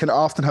 but we can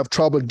often have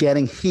trouble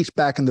getting heat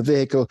back in the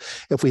vehicle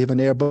if we have an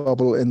air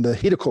bubble in the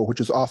heater core, which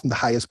is often the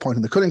highest point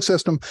in the cooling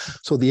system.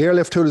 So the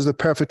airlift tool is the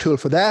perfect tool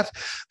for that.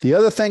 The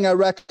other thing I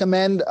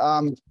recommend,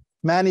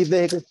 many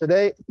vehicles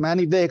today,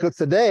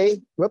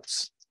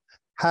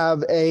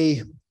 have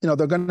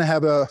they're going to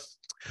have a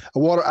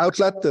water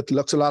outlet that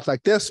looks a lot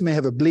like this, may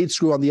have a bleed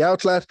screw on the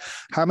outlet.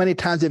 How many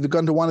times have you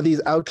gone to one of these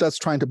outlets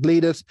trying to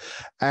bleed it?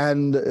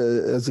 And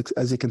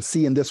as you can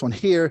see in this one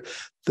here,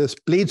 this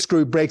bleed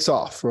screw breaks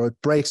off, or it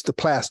breaks the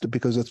plastic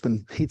because it's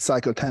been heat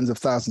cycled tens of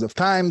thousands of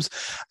times.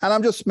 And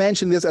I'm just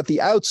mentioning this at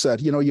the outset.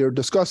 You're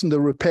discussing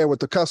the repair with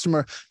the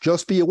customer.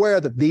 Just be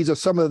aware that these are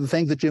some of the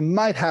things that you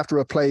might have to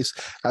replace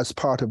as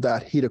part of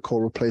that heater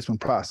core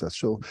replacement process.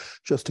 So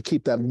just to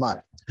keep that in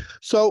mind.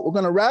 So we're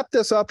going to wrap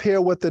this up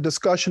here with the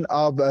discussion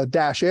of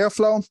dash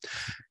airflow.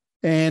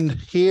 And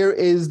here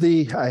is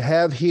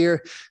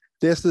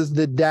this is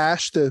the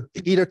dash, the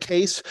heater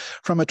case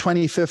from a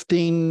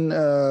 2015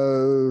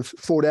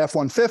 Ford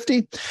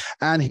F-150.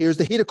 And here's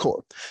the heater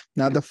core.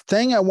 Now, the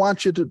thing I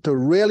want you to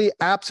really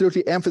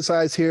absolutely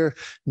emphasize here,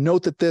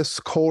 note that this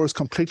core is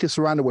completely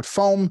surrounded with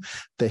foam.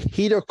 The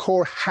heater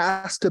core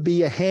has to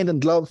be a hand and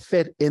glove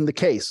fit in the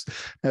case.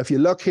 Now, if you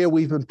look here,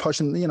 we've been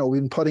pushing,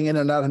 we've been putting in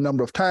and out a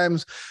number of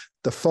times.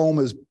 The foam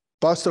is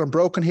busted and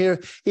broken here.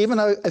 Even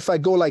if I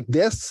go like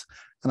this,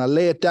 and I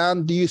lay it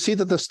down, do you see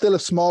that there's still a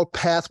small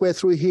pathway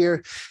through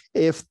here?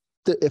 If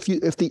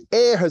the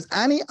air has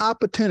any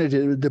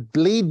opportunity to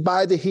bleed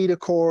by the heater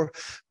core,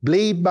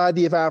 bleed by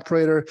the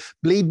evaporator,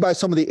 bleed by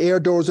some of the air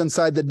doors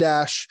inside the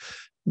dash,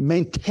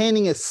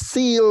 maintaining a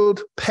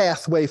sealed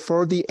pathway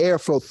for the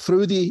airflow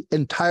through the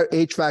entire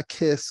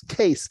HVAC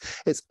case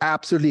is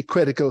absolutely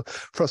critical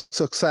for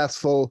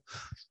successful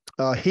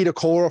heater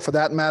core, or for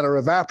that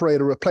matter,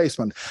 evaporator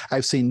replacement.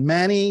 I've seen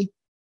many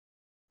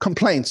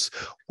complaints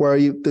where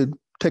the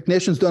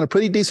technician's done a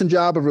pretty decent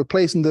job of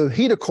replacing the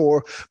heater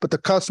core, but the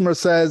customer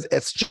says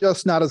it's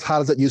just not as hot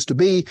as it used to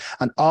be.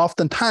 And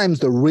oftentimes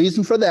the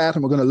reason for that,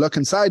 and we're going to look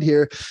inside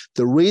here,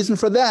 the reason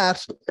for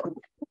that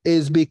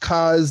is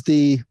because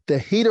the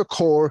heater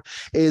core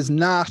is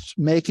not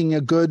making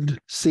a good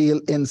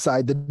seal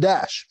inside the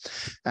dash.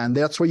 And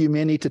that's where you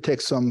may need to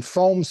take some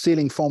foam,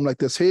 sealing foam like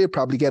this here,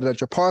 probably get it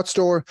at your parts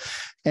store.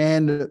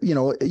 And,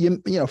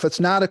 if it's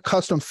not a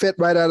custom fit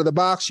right out of the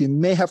box, you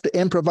may have to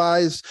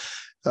improvise.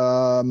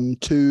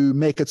 to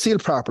make it seal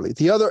properly.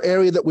 The other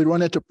area that we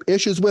run into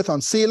issues with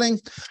on sealing,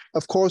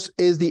 of course,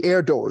 is the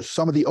air doors.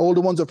 Some of the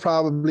older ones are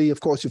probably, of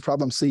course, you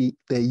probably see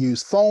they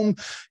use foam.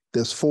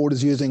 This Ford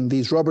is using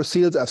these rubber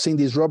seals. I've seen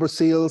these rubber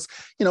seals,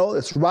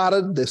 it's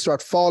rotted. They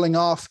start falling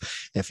off.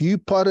 If you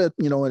put an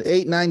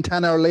 8, 9,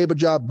 10-hour labor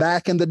job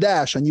back in the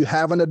dash and you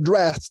haven't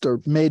addressed or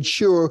made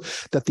sure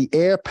that the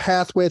air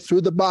pathway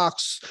through the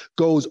box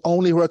goes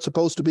only where it's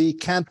supposed to be,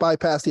 can't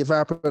bypass the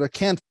evaporator,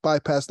 can't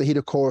bypass the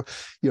heater core,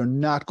 you're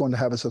not going to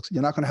have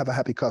a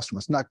happy customer.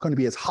 It's not going to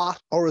be as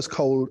hot or as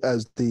cold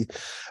as the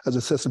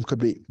system could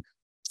be.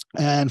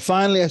 And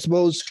finally, I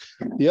suppose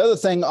the other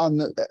thing on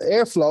the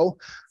airflow,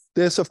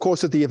 this, of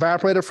course, is the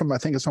evaporator from, I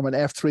think it's from an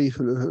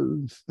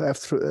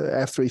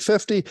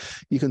F350.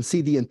 You can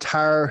see the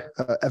entire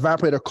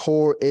evaporator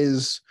core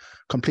is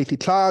completely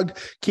clogged.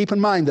 Keep in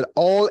mind that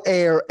all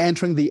air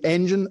entering the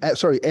engine,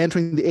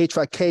 entering the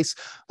HVAC case,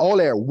 all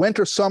air,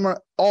 winter,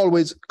 summer, all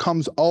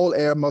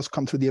air must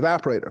come through the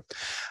evaporator.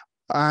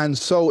 And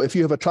so if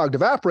you have a clogged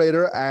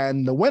evaporator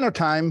and the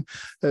wintertime,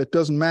 it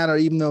doesn't matter,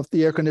 even though if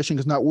the air conditioning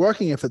is not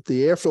working, if the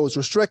airflow is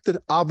restricted,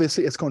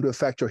 obviously it's going to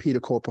affect your heater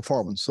core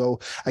performance.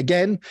 So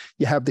again,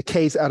 you have the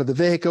case out of the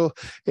vehicle.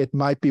 It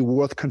might be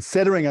worth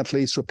considering at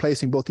least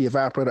replacing both the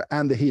evaporator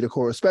and the heater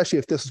core, especially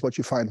if this is what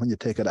you find when you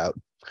take it out.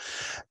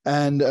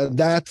 And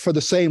that for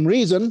the same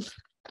reason,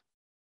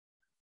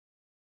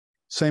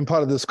 same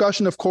part of the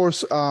discussion, of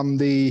course,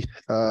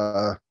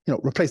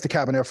 replace the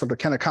cabin air filter,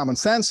 kind of common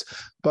sense,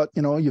 but,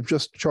 you've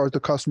just charged the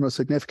customer a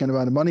significant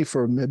amount of money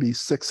for maybe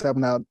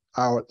 6-7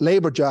 hour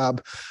labor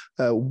job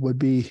would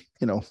be,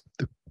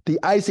 the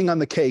icing on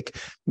the cake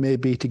may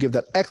be to give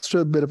that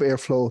extra bit of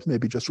airflow,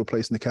 maybe just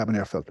replacing the cabin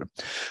air filter.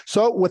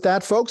 So with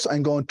that, folks,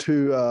 I'm going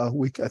to,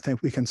 I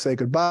think we can say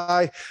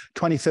goodbye.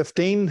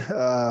 2015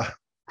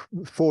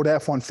 Ford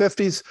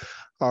F-150s.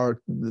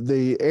 Or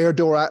the air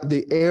door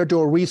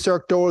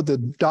recirc door, the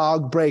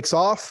dog breaks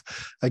off.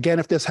 Again,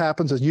 if this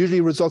happens, it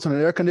usually results in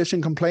an air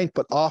conditioning complaint,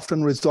 but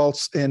often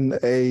results in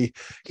a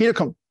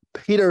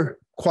heater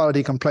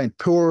quality complaint,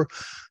 poor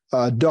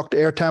duct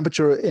air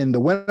temperature in the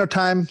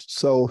wintertime.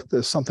 So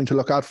there's something to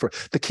look out for.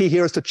 The key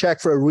here is to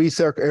check for a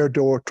recirc air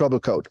door trouble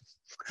code.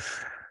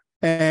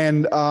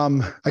 And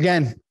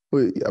again,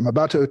 I'm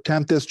about to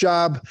attempt this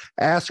job.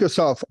 Ask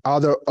yourself,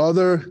 are there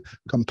other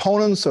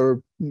components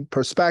or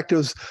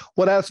perspectives?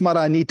 What else might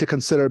I need to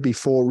consider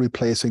before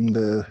replacing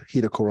the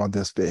heater core on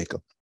this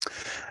vehicle?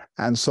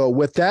 And so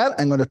with that,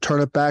 I'm going to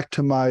turn it back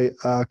to my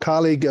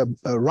colleague,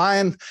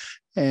 Ryan,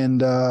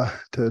 and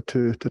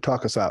to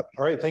talk us out.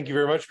 All right. Thank you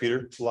very much,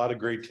 Peter. A lot of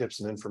great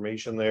tips and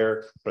information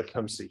there when it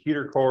comes to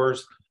heater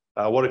cores,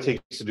 what it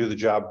takes to do the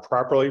job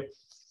properly.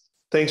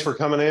 Thanks for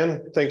coming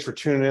in. Thanks for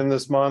tuning in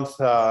this month.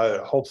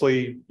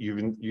 Hopefully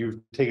you've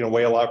taken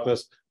away a lot from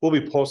this. We'll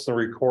be posting the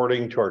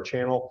recording to our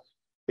channel.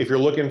 If you're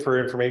looking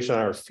for information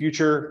on our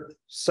future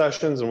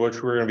sessions in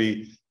which we're going to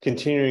be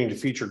continuing to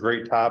feature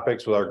great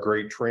topics with our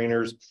great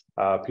trainers,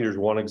 Peter's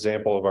one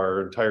example of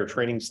our entire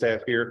training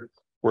staff here.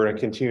 We're going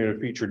to continue to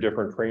feature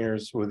different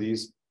trainers with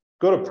these.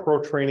 Go to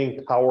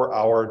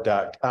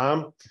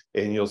ProTrainingPowerHour.com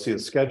and you'll see the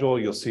schedule.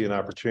 You'll see an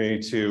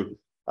opportunity to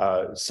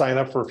sign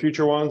up for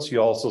future ones.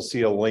 You also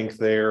see a link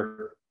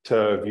there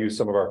to view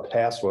some of our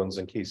past ones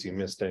in case you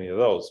missed any of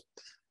those.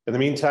 In the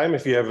meantime,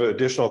 if you have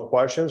additional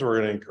questions, we're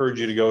going to encourage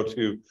you to go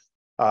to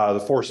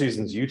the Four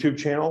Seasons YouTube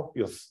channel.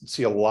 You'll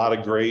see a lot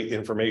of great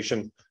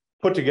information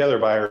put together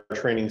by our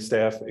training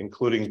staff,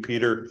 including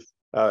Peter,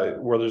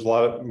 where there's a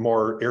lot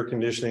more air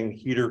conditioning,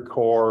 heater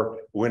core,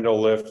 window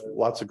lift,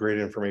 lots of great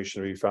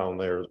information to be found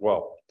there as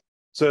well.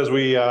 So as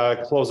we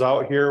close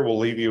out here, we'll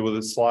leave you with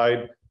a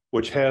slide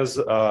which has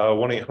a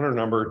 1-800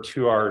 number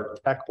to our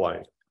tech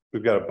line.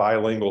 We've got a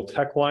bilingual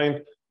tech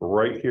line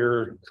right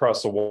here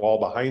across the wall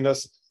behind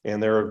us,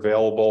 and they're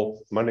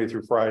available Monday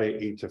through Friday,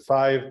 8 to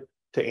 5,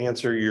 to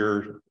answer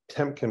your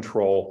temp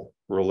control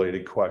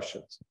related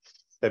questions.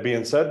 That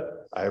being said,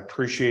 I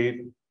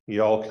appreciate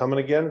you all coming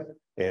again,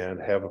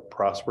 and have a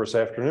prosperous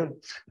afternoon.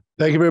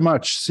 Thank you very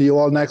much. See you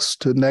all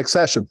next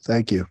session.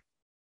 Thank you.